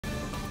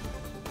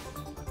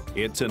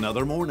It's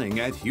another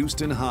morning at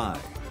Houston High,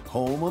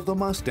 home of the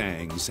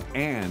Mustangs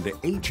and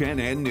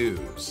HNN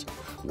News.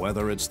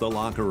 Whether it's the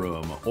locker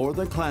room or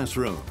the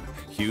classroom,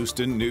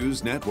 Houston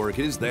News Network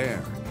is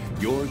there,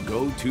 your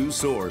go-to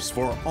source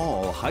for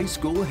all high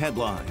school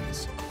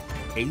headlines.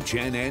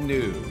 HNN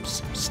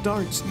News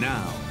starts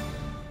now.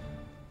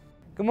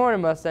 Good morning,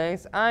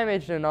 Mustangs. I'm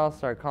HNN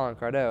All-Star Colin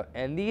Cardo,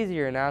 and these are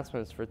your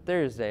announcements for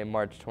Thursday,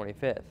 March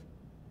 25th.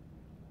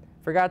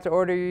 Forgot to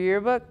order your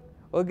yearbook?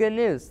 Well, good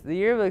news. The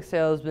yearbook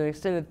sale has been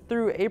extended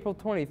through April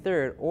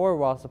 23rd or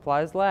while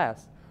supplies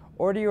last.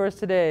 Order yours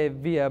today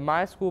via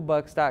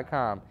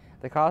myschoolbucks.com.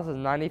 The cost is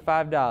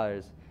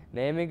 $95.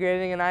 Name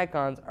engraving and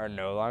icons are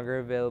no longer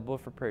available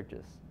for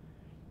purchase.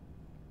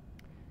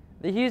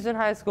 The Houston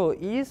High School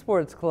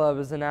Esports Club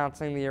is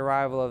announcing the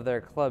arrival of their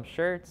club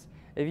shirts.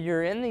 If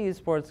you're in the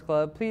Esports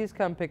Club, please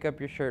come pick up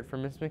your shirt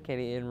from Miss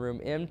McKinney in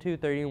room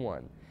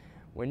M231.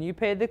 When you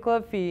paid the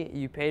club fee,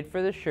 you paid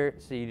for the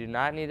shirt, so you do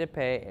not need to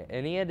pay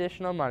any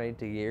additional money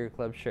to get your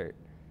club shirt.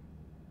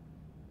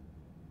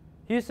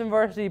 Houston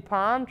Varsity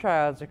Pom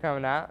tryouts are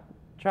coming out.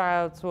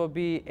 Tryouts will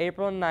be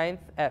April 9th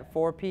at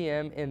 4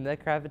 p.m. in the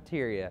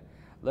cafeteria.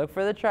 Look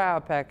for the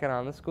tryout packet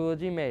on the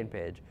Schoology main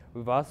page.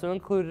 We've also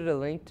included a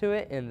link to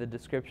it in the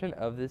description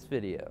of this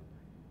video.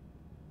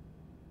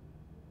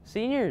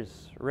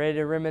 Seniors, ready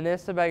to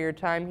reminisce about your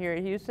time here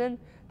at Houston?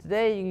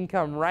 Today you can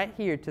come right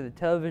here to the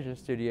television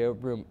studio,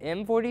 room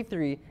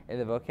M43 in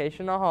the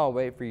vocational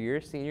hallway for your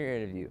senior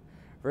interview.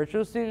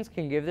 Virtual students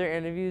can give their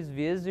interviews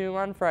via Zoom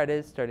on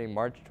Fridays starting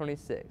March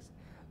 26th.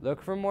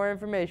 Look for more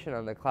information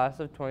on the Class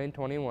of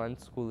 2021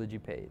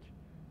 Schoology page.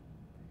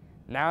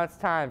 Now it's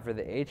time for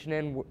the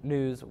HNN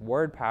News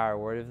Word Power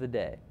Word of the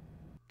Day.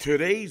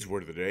 Today's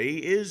word of the day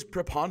is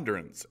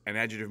preponderance, an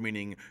adjective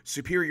meaning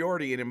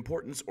superiority in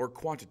importance or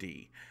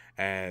quantity,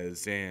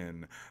 as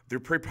in the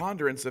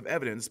preponderance of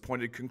evidence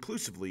pointed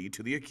conclusively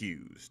to the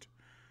accused.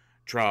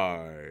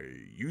 Try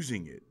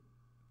using it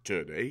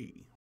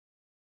today.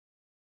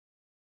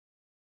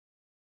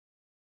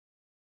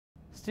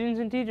 Students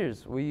and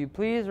teachers, will you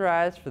please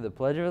rise for the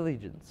Pledge of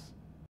Allegiance?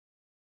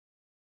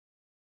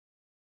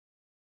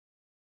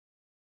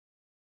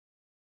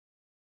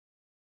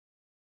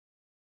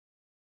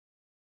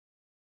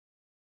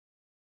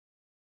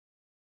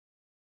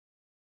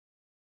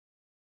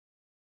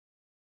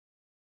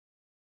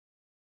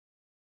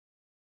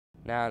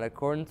 Now, in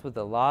accordance with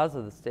the laws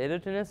of the state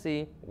of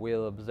Tennessee,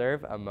 we'll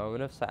observe a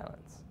moment of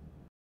silence.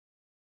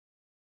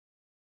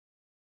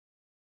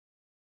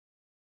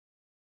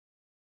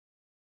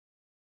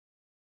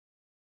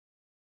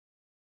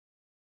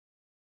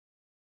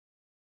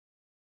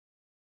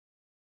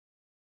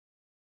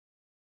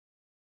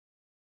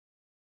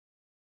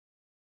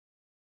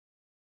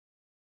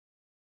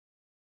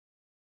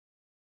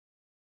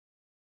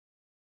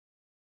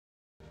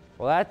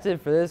 Well, that's it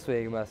for this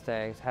week,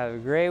 Mustangs. Have a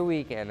great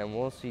weekend, and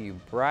we'll see you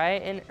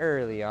bright and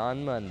early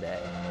on Monday.